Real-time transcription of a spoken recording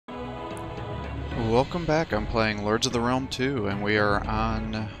Welcome back. I'm playing Lords of the Realm 2, and we are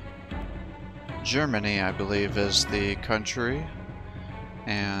on Germany, I believe, is the country.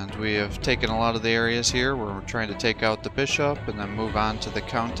 And we have taken a lot of the areas here. We're trying to take out the bishop and then move on to the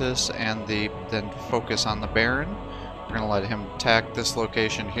countess and then focus on the baron. We're going to let him attack this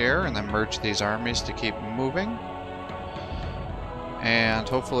location here and then merge these armies to keep moving. And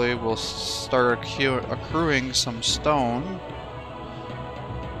hopefully we'll start accruing some stone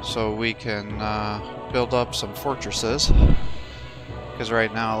so we can build up some fortresses, because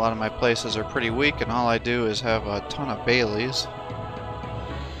right now a lot of my places are pretty weak and all I do is have a ton of bailies.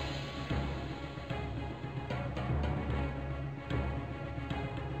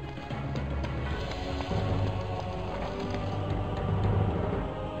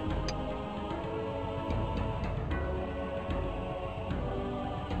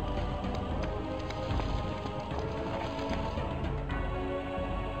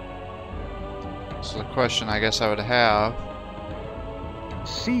 So the question I guess I would have...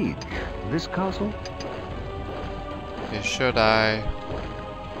 Siege this castle? is, should I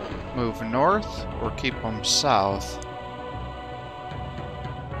move north or keep them south?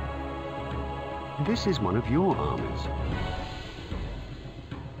 This is one of your armies.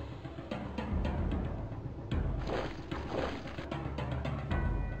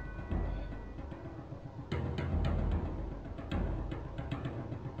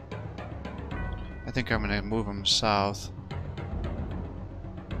 I think I'm going to move them south.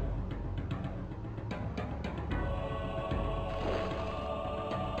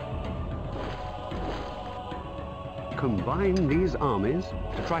 Combine these armies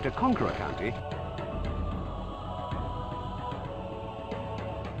to try to conquer a county.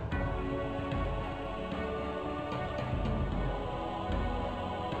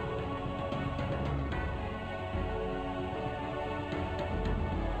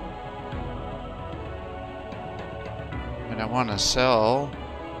 And I want to sell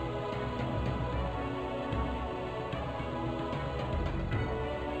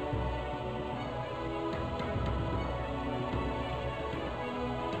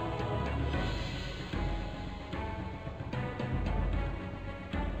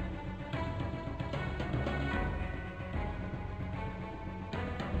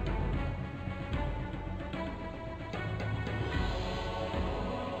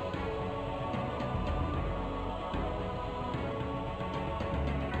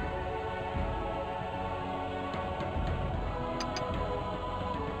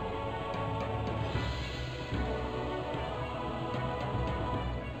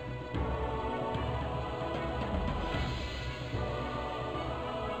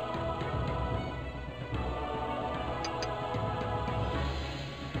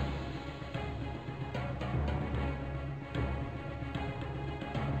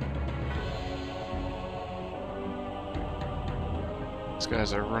These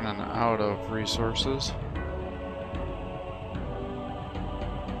guys are running out of resources.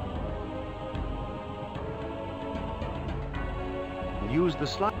 Use the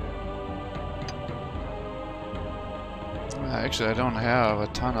slide. Actually, I don't have a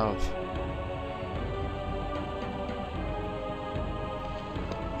ton of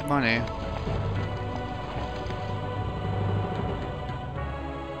money.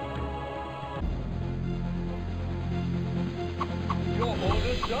 Your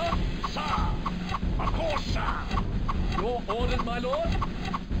orders, sir? Sir! Of course, sir! Your orders, my lord?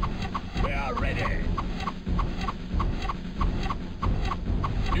 We are ready!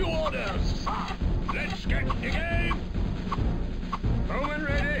 New orders, sir! Let's get the game! Home and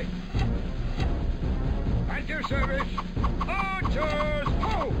ready! At your service! Archers,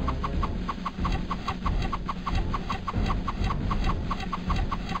 ho!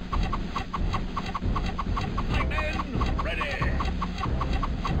 My men, ready!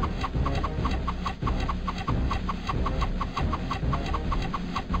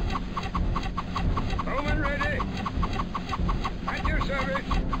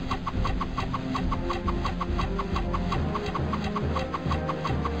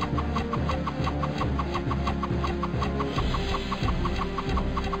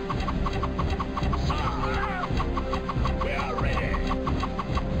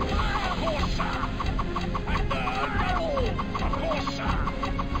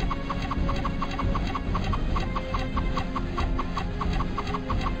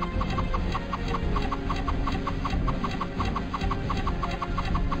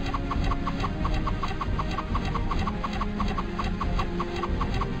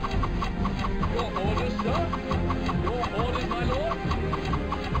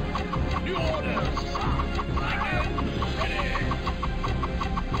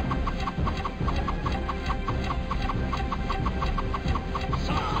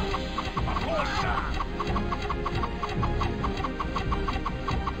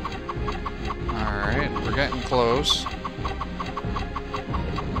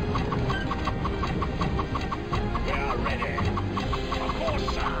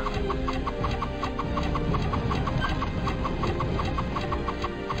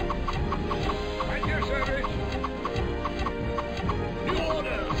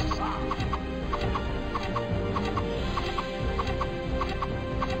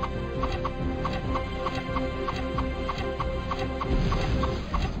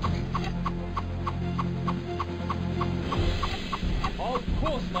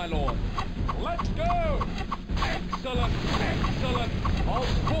 course, my lord. Let's go! Excellent, excellent.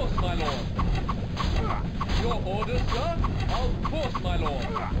 Of course, my lord. Your orders, sir? Of course, my lord.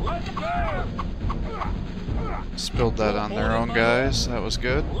 Let's go! Spilled that on their own guys. That was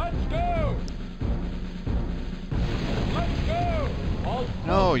good. Let's go! Let's go!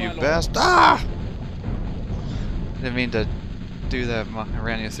 No, you bastard! Ah! Didn't mean to do that. I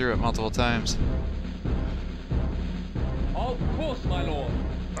ran you through it multiple times. Of course, my lord.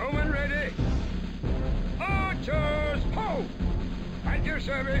 Home and ready. Archers, ho! At your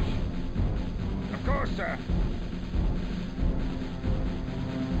service. Of course, sir.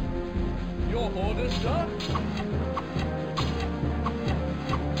 Your orders, sir?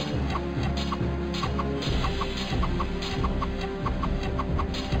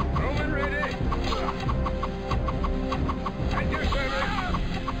 Home and ready. At your service.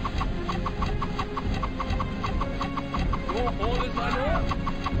 Your orders, my lord?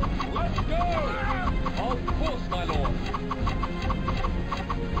 Let's go! Of course, my lord.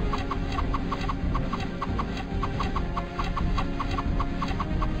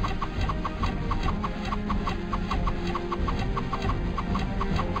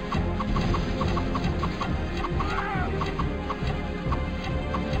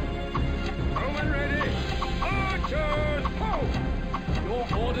 Home and ready. Archers, ho! Your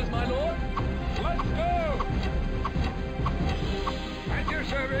orders, my lord? Let's go! At your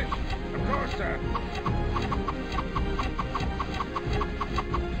service. Of course, sir.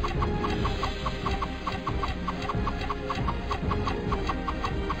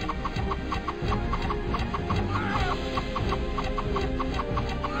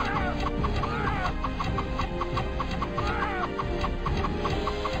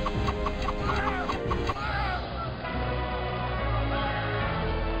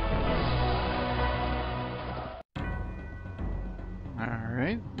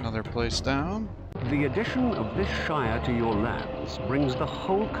 Alright, another place down. The addition of this shire to your lands brings the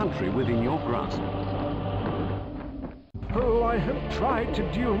whole country within your grasp. Oh, I have tried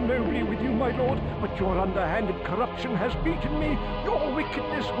to deal nobly with you, my lord, but your underhanded corruption has beaten me. Your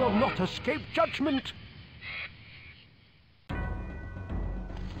wickedness will not escape judgment.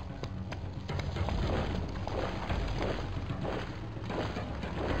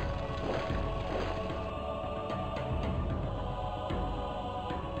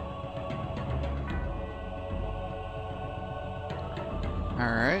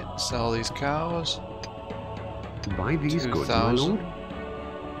 Alright, sell these cows. Buy these goods, my 2,000. lord.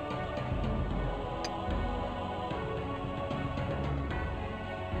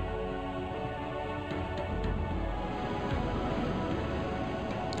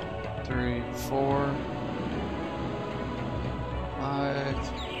 Three, 4, 5.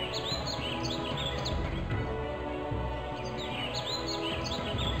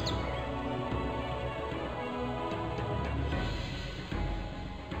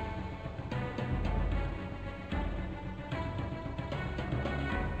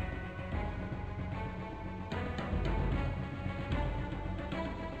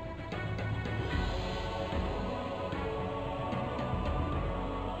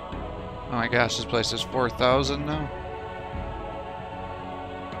 Oh my gosh, this place is 4,000 now.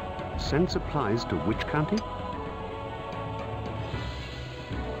 Send supplies to which county?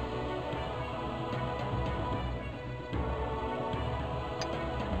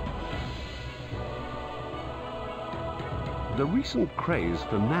 The recent craze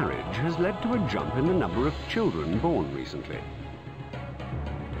for marriage has led to a jump in the number of children born recently.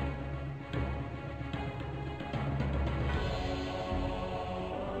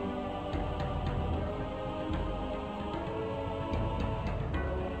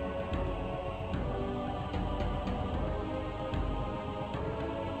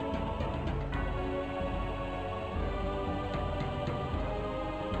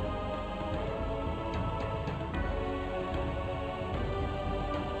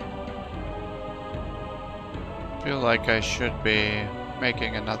 I feel like I should be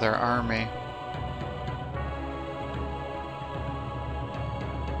making another army.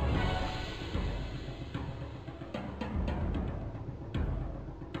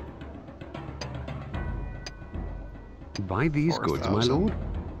 Buy these goods, my 4,000. lord.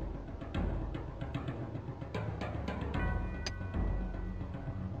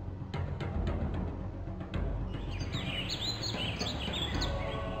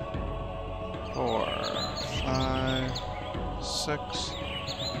 Four, 5, 6,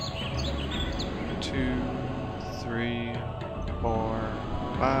 2, 3, 4,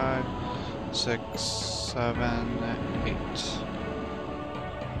 5, 6, 7, 8.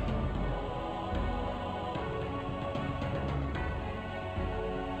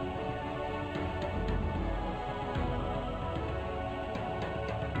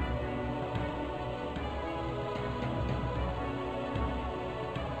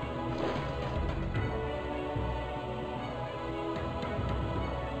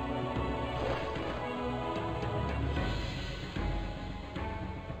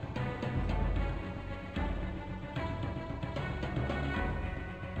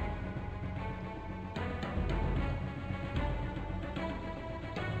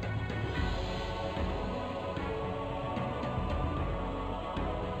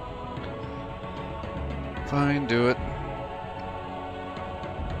 Fine, do it.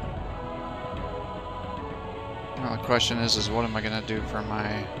 Well, the question is what am I gonna do for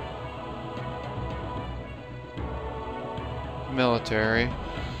my military?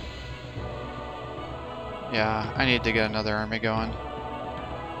 Yeah, I need to get another army going.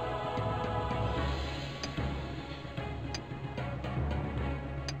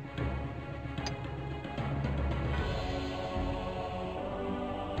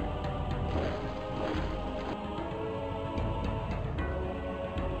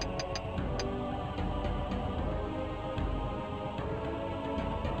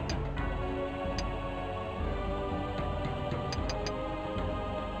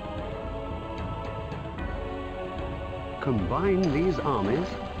 Combine these armies.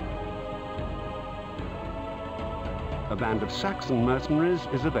 A band of Saxon mercenaries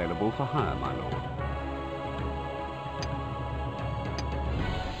is available for hire, my lord.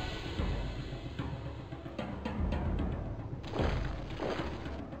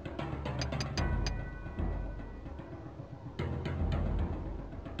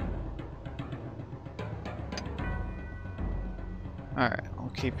 Alright,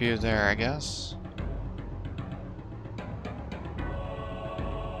 I'll keep you there, I guess.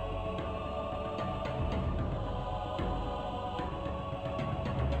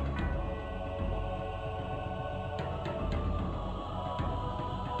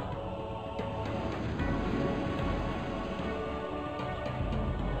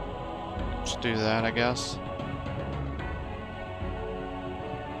 Just do that, I guess.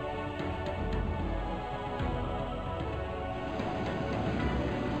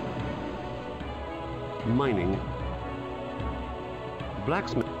 Mining.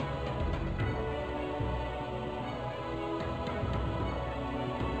 Blacksmith.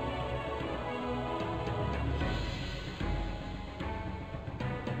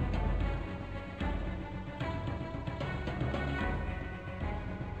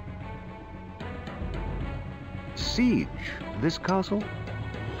 Siege this castle?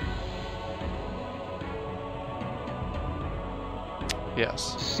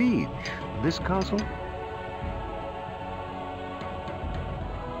 Yes. Siege this castle?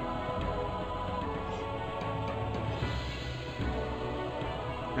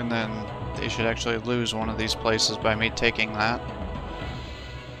 And then they should actually lose one of these places by me taking that.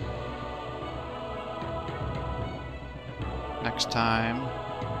 Next time.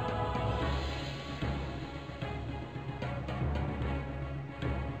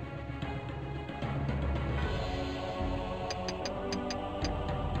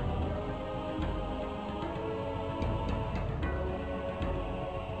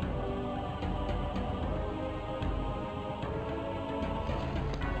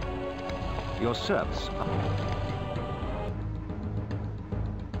 Your serfs.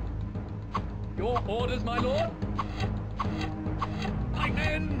 Your orders, my lord?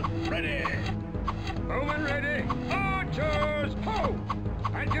 Pikemen, ready! Bowmen ready! Archers, ho!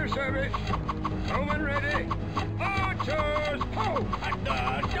 At your service! Bowmen ready! Archers, ho! At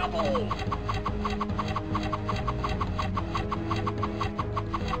the double!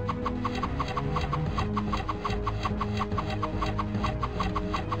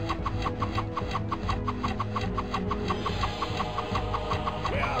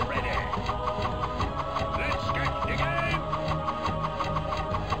 We are ready! Let's get the game!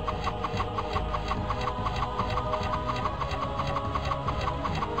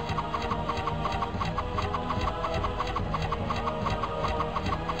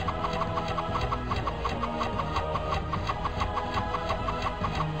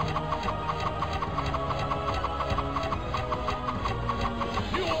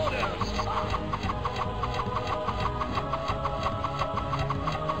 New orders, sir!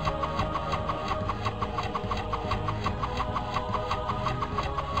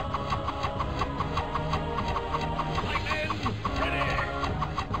 Pikemen, ready!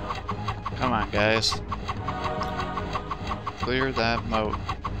 Come on, guys. Clear that moat.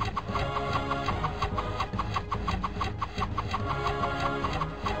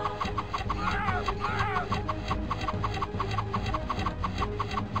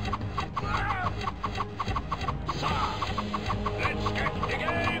 Sir, let's get the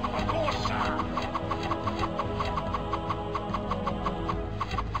game, of course, sir.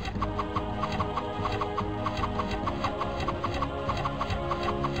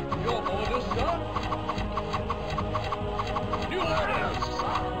 Your orders, sir? New orders,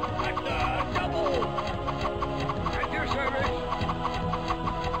 sir. At the double. At your service.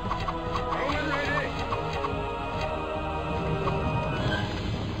 Bowmen ready.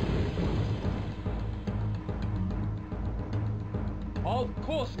 Of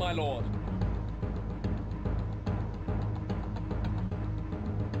course, my lord.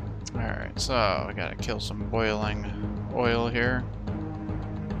 So, I gotta kill some boiling oil here.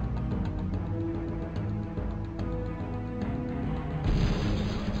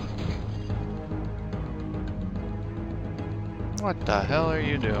 What the hell are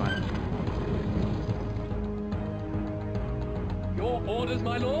you doing? Your orders,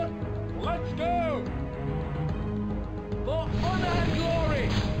 my lord? Let's go! For honor and glory!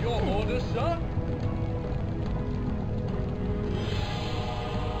 Your orders, sir?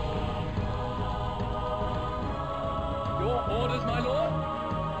 Your orders, my lord?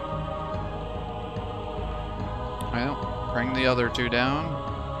 Well, bring the other two down.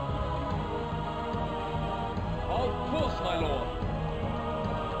 Of course, my lord.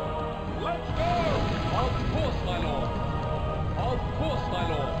 Let's go! Of course, my lord. Of course, my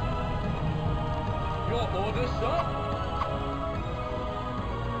lord. Your orders, sir?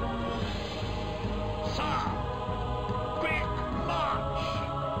 Sir! Quick march!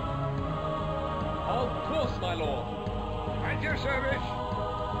 Of course, my lord. At your service.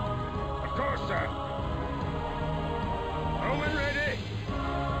 Of course, sir. Bowmen ready.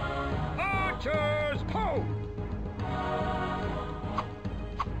 Archers, ho!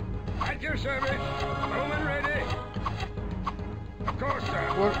 At your service. Bowmen ready. Of course,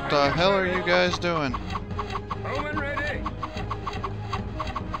 sir. What At the your hell are you service. guys doing? Bowmen ready.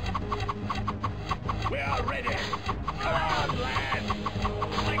 We are ready. Come on, lad.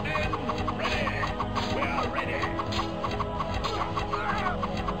 Lightning, ready. We are ready.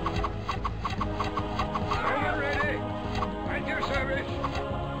 Bowmen ready. At your service.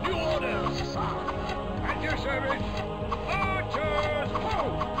 New orders, sir. At your service. Archers, ho!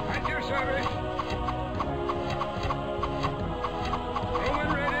 At your service. Bowmen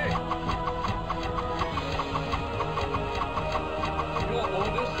ready. Your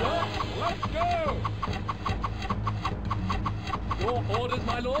orders, sir? Let's go! Your orders,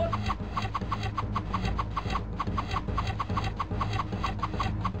 my lord?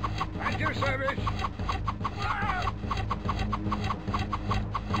 At your service.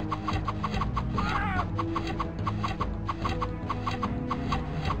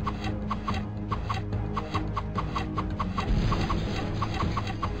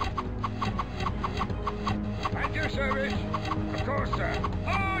 At your service. Of course, sir.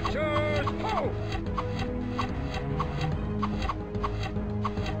 Archers, ho!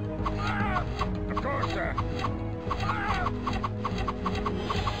 Of course, sir.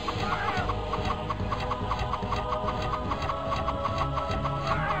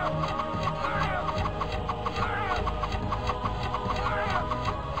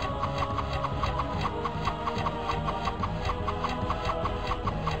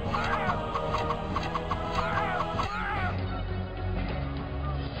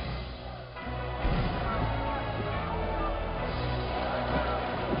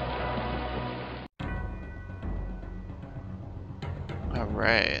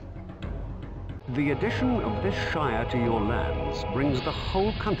 Alright. The addition of this shire to your lands brings the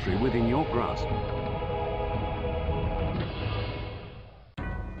whole country within your grasp.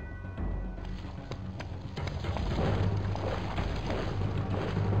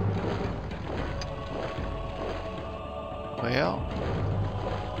 Well,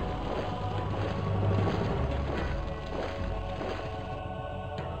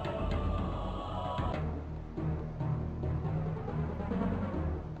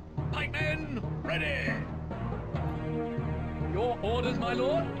 Pikemen, ready. Your orders, my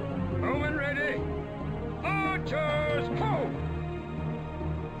lord? Bowmen ready. Archers, ho!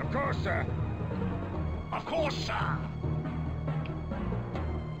 Of course, sir. Of course, sir.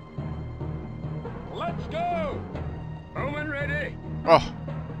 Let's go! Bowmen ready. oh,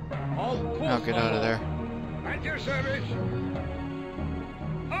 Of course, now get my out of lord. there. At your service.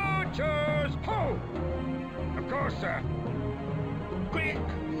 Archers, ho! Of course, sir. Quick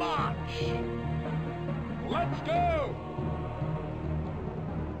march. Let's go!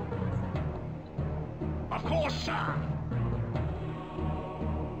 Of course, sir.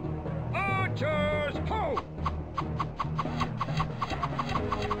 Archers, ho!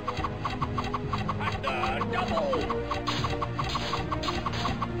 At the double.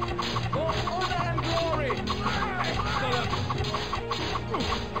 For honor and glory! Excellent!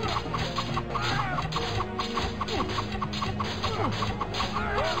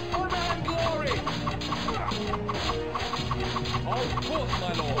 For honor and glory! Of course,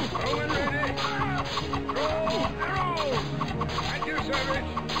 my lord. Bowmen ready. Draw arrows.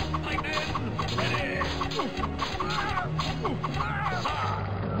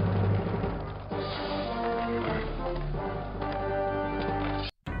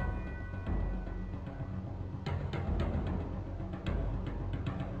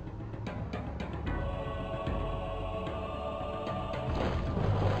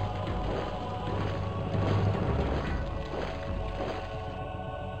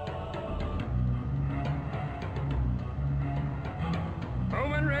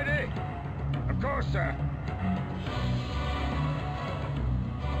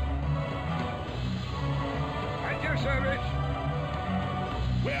 Sir Rich.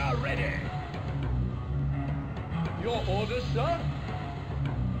 We are ready. Your orders, sir?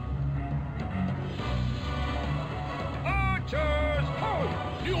 Archers, ho!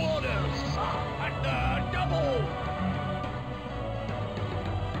 New orders, sir. At the double.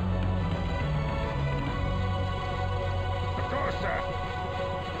 Of course, sir.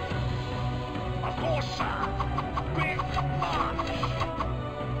 Of course, sir. Quick march.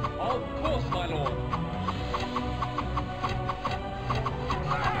 Of course, my lord.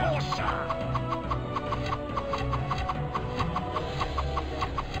 Of course, sir.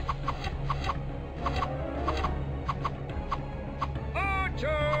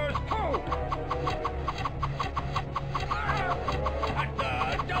 Archers, ho! At the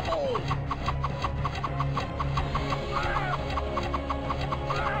double.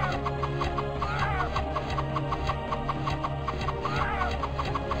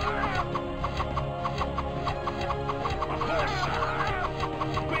 Of course, sir.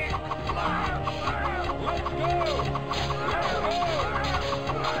 Quick march. Let's go! Let's go!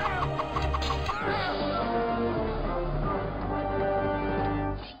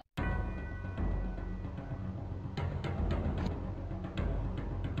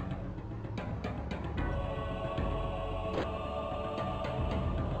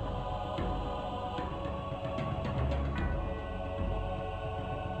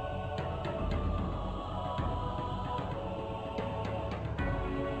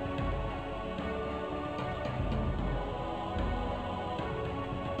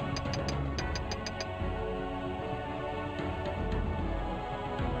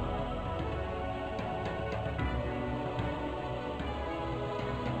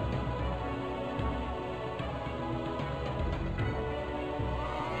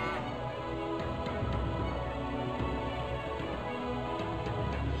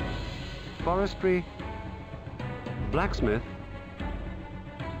 Forestry, blacksmith,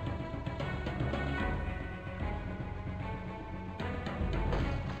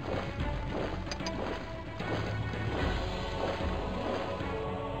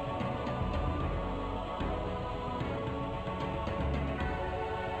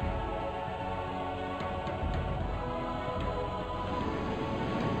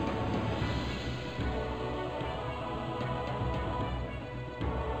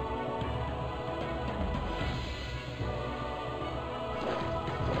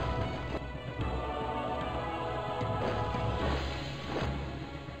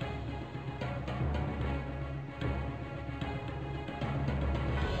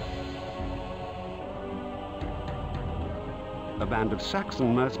 a band of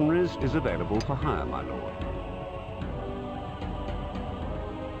Saxon mercenaries is available for hire, my lord.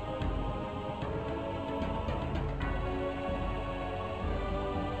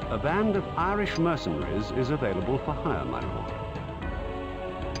 A band of Irish mercenaries is available for hire, my lord.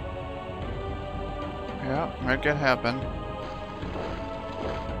 Yeah, make it happen.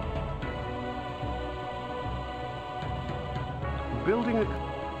 Building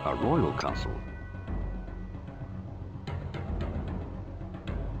a royal castle.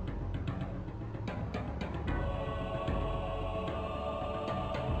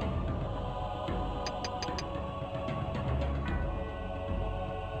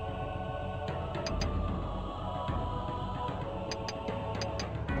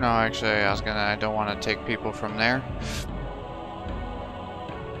 No, actually, I don't want to take people from there.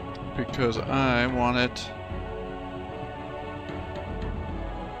 Because I want it.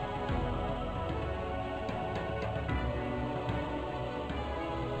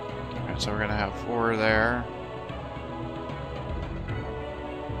 Alright, so we're gonna have 4 there.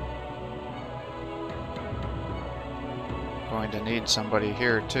 Going to need somebody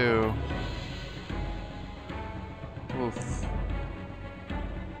here too. Oof.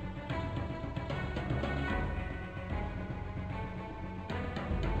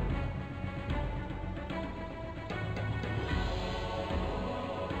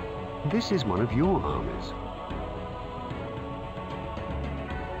 This is one of your armies.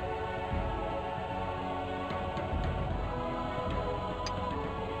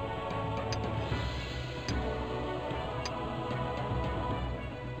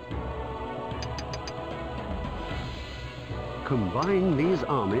 Combine these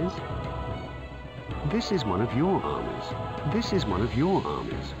armies. This is one of your armies. This is one of your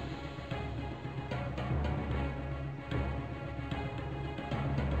armies.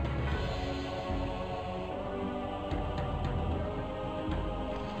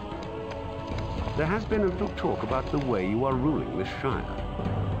 There has been a little talk about the way you are ruling this shire.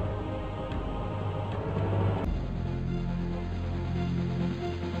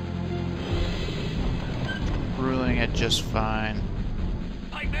 Ruling it just fine.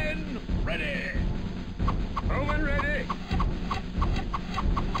 Pikemen, ready! Bowmen ready!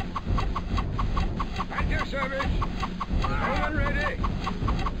 At your service! Bowmen ready!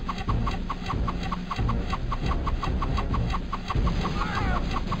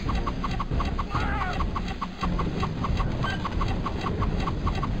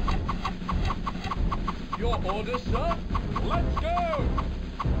 Your orders, sir? Let's go!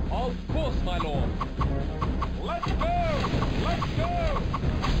 Of course, my lord. Let's go! Let's go!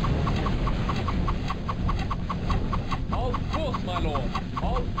 Of course, my lord.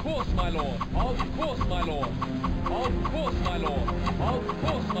 Of course, my lord. Of course, my lord. Of course, my lord. Of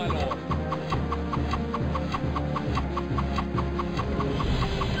course, my lord.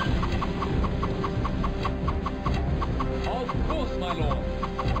 Of course, my lord.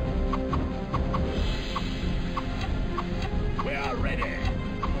 We are ready!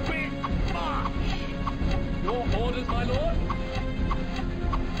 Quick march! Your orders, my lord?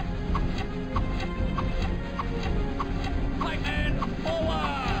 Pikemen,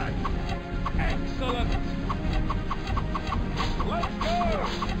 forward! Excellent! Let's go!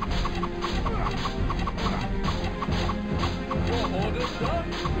 Your orders, sir?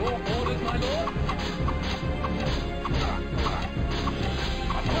 Your orders, my lord?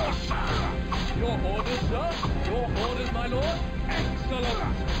 Of course, sir! Your orders, sir? Your orders, my lord? Excellent!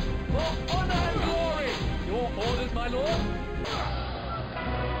 For honor and glory! Your orders, my lord?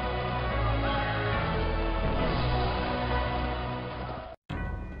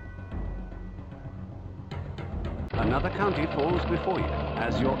 Another county falls before you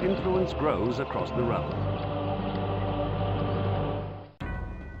as your influence grows across the realm.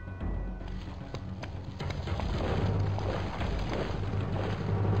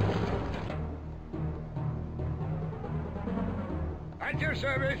 At your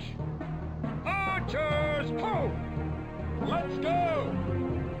service! Archers, ho! Let's go!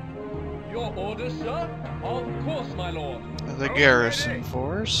 Your orders, sir? Of course, my lord. The garrison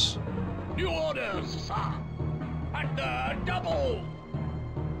force. New orders, sir! At the double!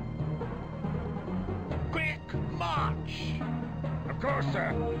 Quick march! Of course,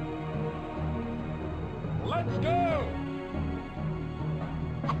 sir! Let's go!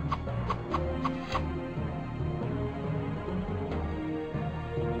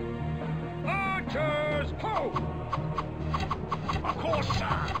 Archers, ho! Of course,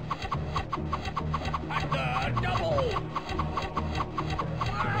 sir! At the double!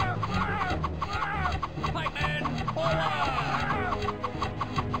 Pikemen, forward!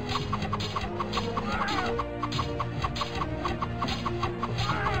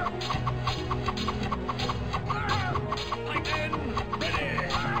 Pikemen, ready!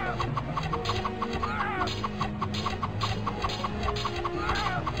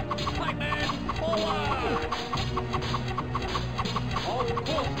 Pikemen, forward! Of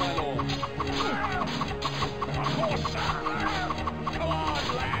course, my lord. Of course, sir! Come on,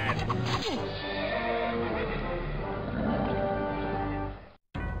 lad!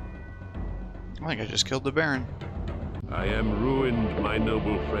 I think I just killed the Baron. I am ruined, my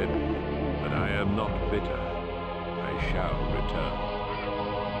noble friend, but I am not bitter. I shall return.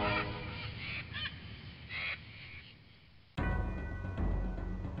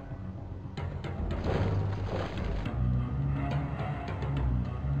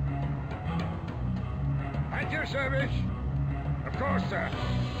 At your service! Of course, sir!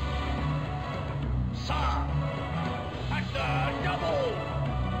 Sir! At the double!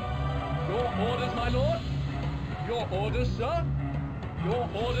 Your orders, my lord? Your orders, sir? Your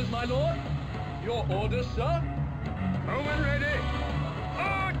orders, my lord? Your orders, sir? Bowmen ready!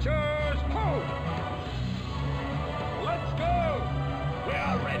 Archers, ho! Let's go! We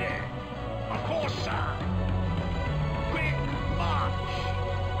are ready! Of course, sir! Quick march!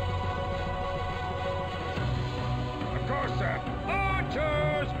 Of course, sir!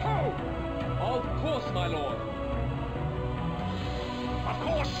 Archers, ho! Of course, my lord. Of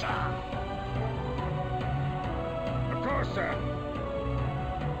course, sir! Of course, sir!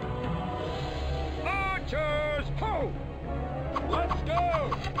 Archers, ho! Let's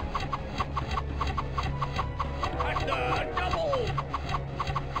go! At the double!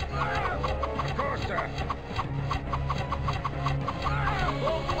 Of course, sir!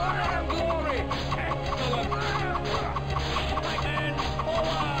 For honor and glory! Excellent! Pikemen,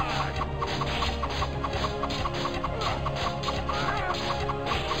 forward!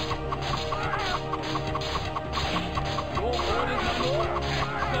 Your orders, my lord?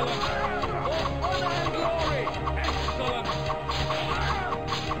 Excellent! For honor and glory! Excellent!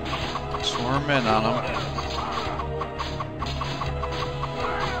 Swarm in on them.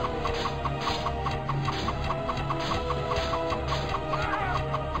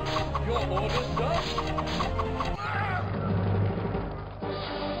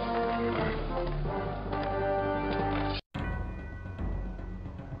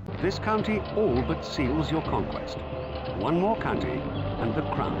 This county all but seals your conquest. One more county, and the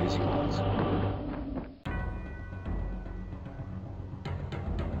crown is yours.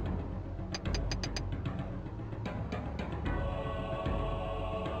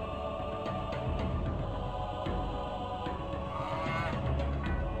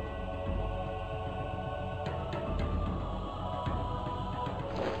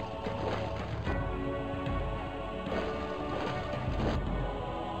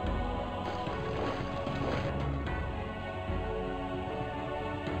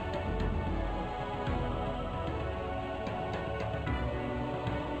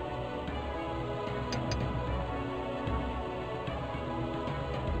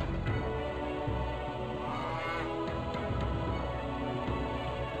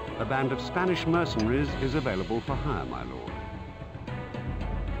 A band of Spanish mercenaries is available for hire, my lord.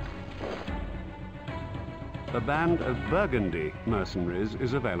 A band of Burgundy mercenaries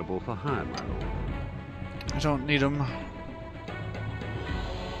is available for hire, my lord. I don't need them.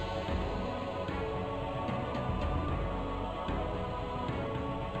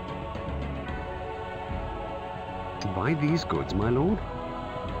 Buy these goods, my lord.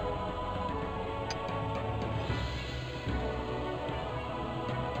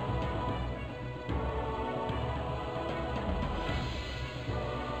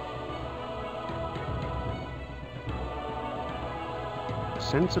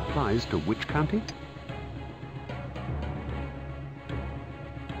 Send supplies to which county?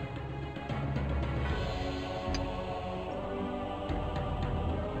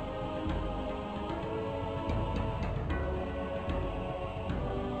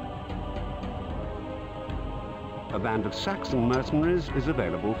 A band of Saxon mercenaries is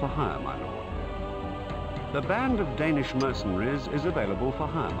available for hire, my lord. The band of Danish mercenaries is available for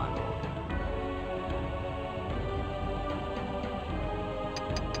hire, my lord.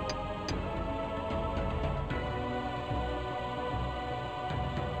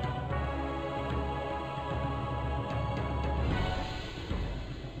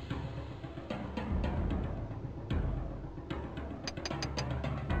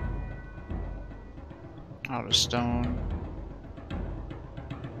 Out of stone.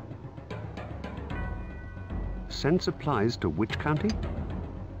 Send supplies to which county?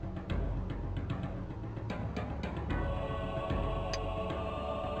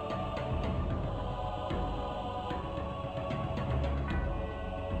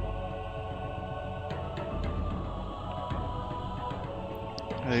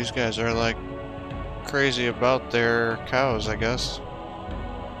 These guys are like crazy about their cows, I guess.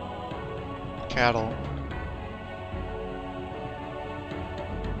 Cattle.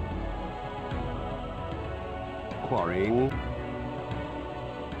 Quarrying.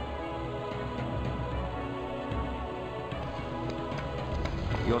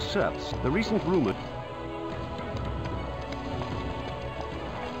 Your serfs, the recent rumor.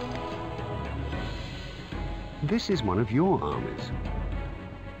 This is one of your armies.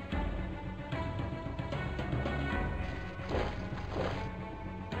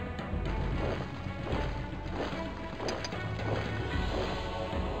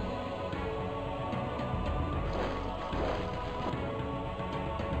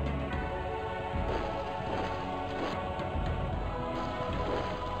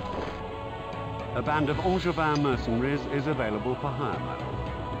 A band of Angevin mercenaries is available for hire, my lord.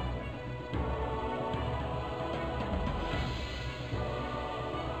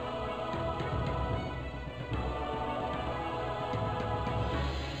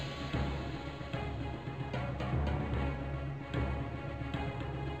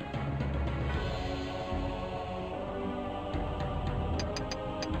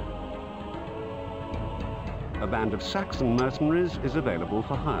 A band of Saxon mercenaries is available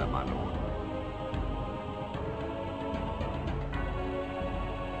for hire, my lord.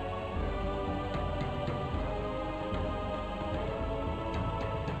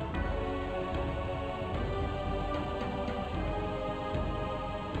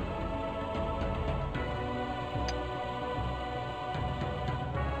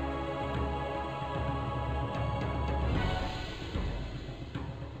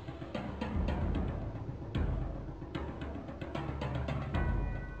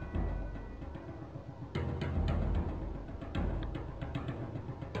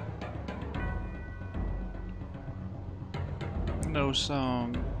 No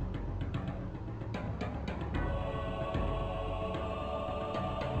song.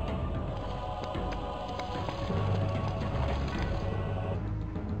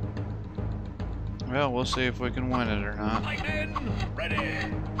 Well, we'll see if we can win it or not. Lightning, ready!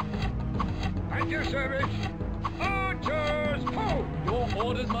 At your service! Archers, Archers, ho! Your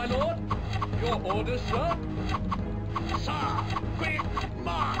orders, my lord? Your orders, sir? Sir, quick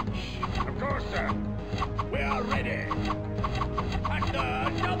march! Of course, sir. We are ready. At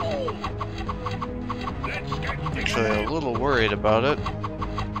the double! Let's get Actually, a together. little worried about it.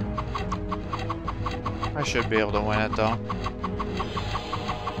 I should be able to win it though.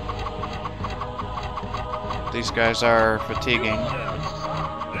 These guys are fatiguing.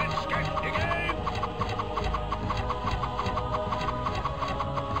 Let's get the game.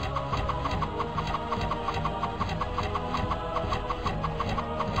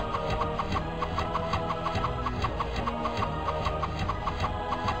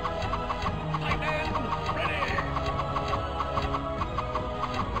 Lightning, ready.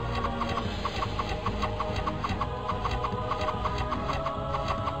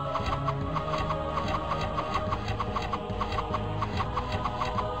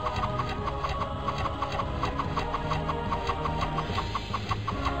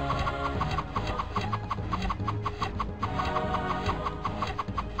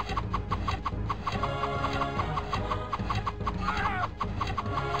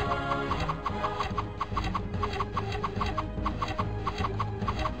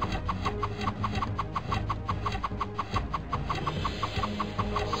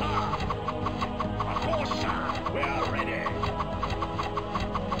 Sir, of course, sir. We are ready.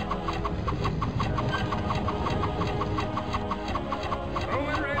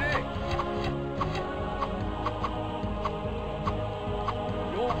 Roman ready.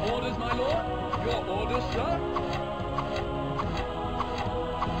 Your orders, my lord? Your orders, sir?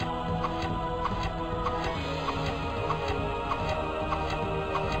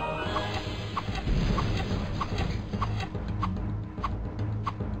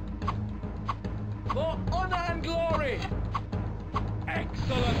 For honor and glory!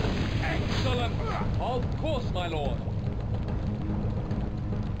 Excellent! Excellent! Of course, my lord.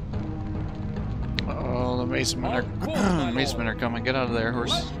 Oh, the macemen Of course, my are macemen lord. are coming. Get out of there,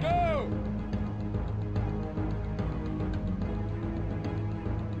 horse. Let's go!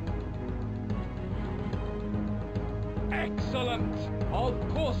 Excellent! Of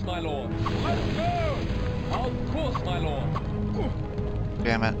course, my lord. Let's go! Of course, my lord.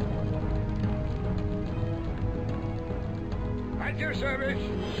 Damn it. At your service.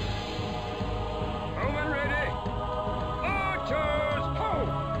 Roman ready. Archers, ho!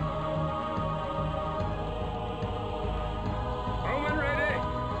 Roman ready.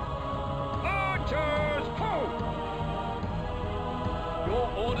 Archers, ho! Your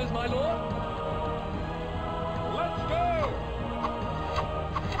orders, my lord? Let's go!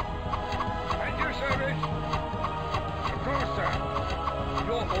 At your service. Of course, sir.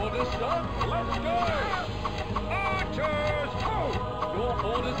 Your orders, sir? Let's go! Archers, ho! Your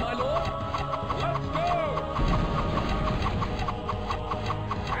orders, my lord? Let's go!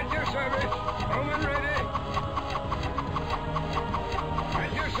 At your service. Roman ready.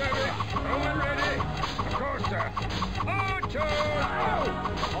 At your service. Roman ready. Of course, sir. Archers, ho!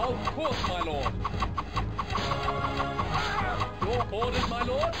 Of course, my lord. Your orders, my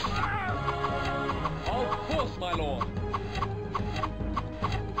lord? Of course, my lord.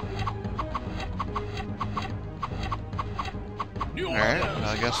 New Alright, orders.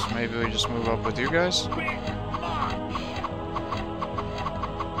 I guess maybe we just move up with you guys. Quick march.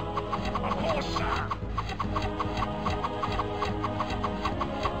 Of course, sir.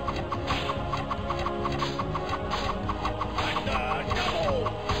 At the double.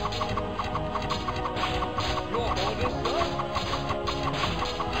 Your orders, sir?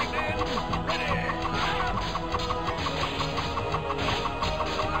 Lightning, ready.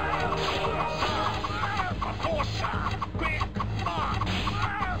 Sir. Of course, sir. Quick march.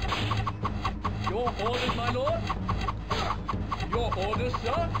 Your orders, my lord? Your orders,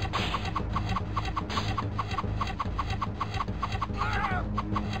 sir?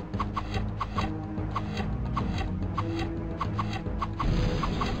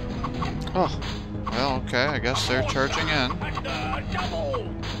 Oh, well, okay, I guess they're charging in. At the double.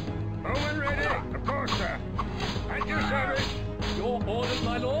 Roman ready. Of course, sir. At your service. Your orders,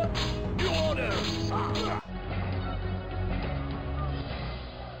 my lord? New orders, sir.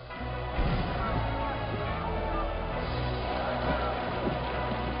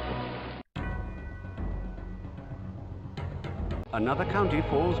 Another county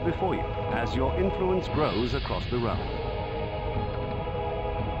falls before you as your influence grows across the realm.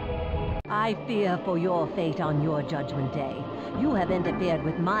 I fear for your fate on your judgment day. You have interfered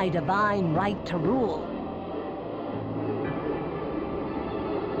with my divine right to rule.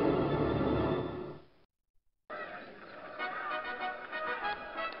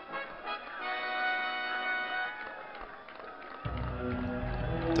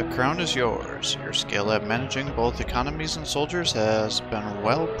 The crown is yours. Your skill at managing both economies and soldiers has been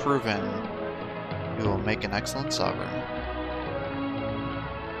well proven. You will make an excellent sovereign.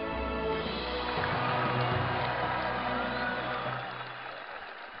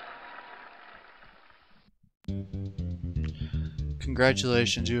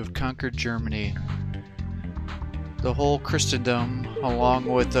 Congratulations, you have conquered Germany. The whole Christendom, along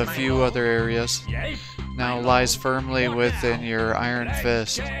with a few other areas, now lies firmly within your iron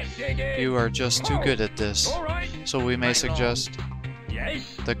fist. You are just too good at this. So we may suggest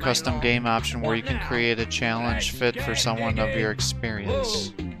the custom game option where you can create a challenge fit for someone of your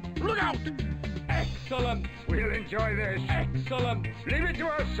experience. Look out! Excellent! We'll enjoy this. Excellent! Leave it to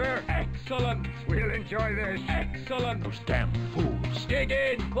us, sir. Excellent! We'll enjoy this. Excellent! Those damn fools! Dig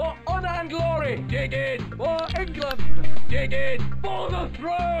in for honor and glory! Dig in for England! Dig in for the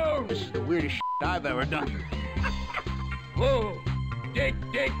throne! This is the weirdest shit I've ever done. Whoa! Dig,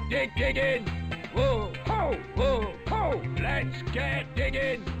 dig, dig, dig in! Whoa! Ho! Whoa! Ho! Let's get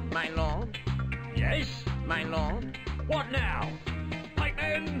digging! My lord? Yes? My lord? What now?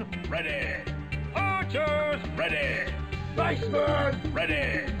 Pikemen, ready! Archers, ready! Iceberg,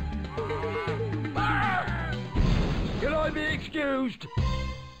 ready! Ah! Can I be excused?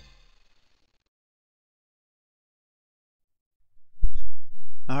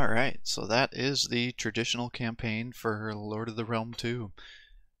 Alright, so that is the traditional campaign for Lord of the Realm 2.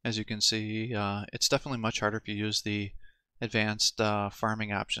 As you can see, it's definitely much harder if you use the advanced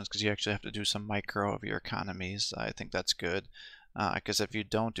farming options, because you actually have to do some micro of your economies. I think that's good, because if you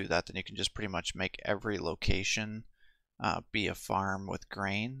don't do that, then you can just pretty much make every location be a farm with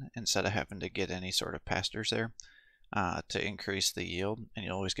grain instead of having to get any sort of pastures there to increase the yield, and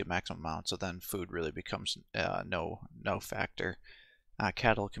you always get maximum amount, so then food really becomes no factor.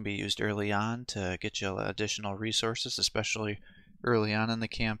 Cattle can be used early on to get you additional resources, especially early on in the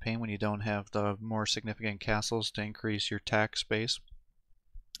campaign when you don't have the more significant castles to increase your tax base,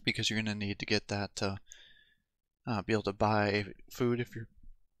 because you're going to need to get that to be able to buy food if you're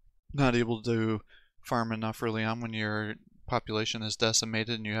not able to farm enough early on when your population is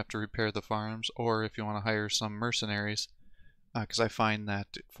decimated and you have to repair the farms, or if you want to hire some mercenaries, because I find that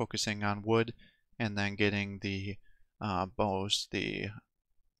focusing on wood and then getting the bows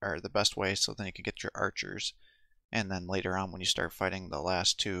are the best way, so then you can get your archers. And then later on, when you start fighting the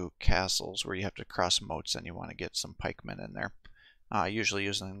last two castles where you have to cross moats, and you want to get some pikemen in there. Usually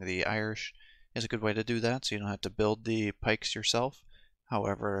using the Irish is a good way to do that, so you don't have to build the pikes yourself.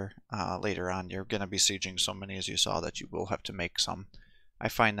 However, later on, you're going to be sieging so many, as you saw, that you will have to make some. I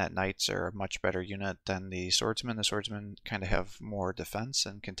find that knights are a much better unit than the swordsmen. The swordsmen kind of have more defense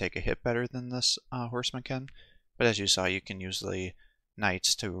and can take a hit better than this horseman can. But as you saw, you can use the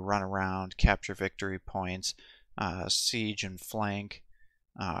knights to run around, capture victory points, siege and flank,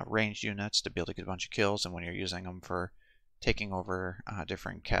 ranged units to be able to get a bunch of kills, and when you're using them for taking over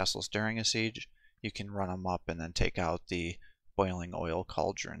different castles during a siege, you can run them up and then take out the boiling oil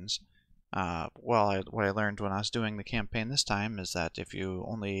cauldrons. What I learned when I was doing the campaign this time is that if you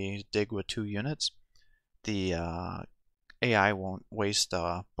only dig with 2 units, the AI won't waste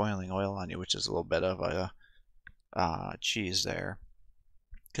boiling oil on you, which is a little bit of a cheese there,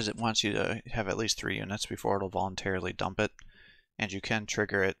 because it wants you to have at least 3 units before it'll voluntarily dump it, and you can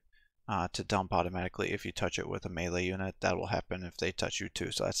trigger it to dump automatically if you touch it with a melee unit. That will happen if they touch you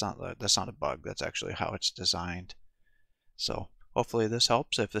too, so that's not a bug. That's actually how it's designed. So hopefully this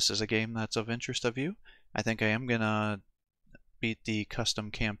helps. If this is a game that's of interest of you, I think I am gonna beat the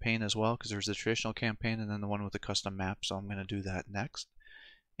custom campaign as well, because there's the traditional campaign and then the one with the custom map, so I'm gonna do that next,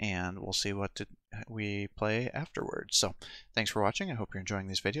 and we'll see what we play afterwards. So thanks for watching. I hope you're enjoying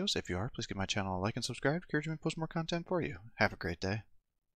these videos. If you are, please give my channel a like and subscribe. Encourage me to post more content for you. Have a great day.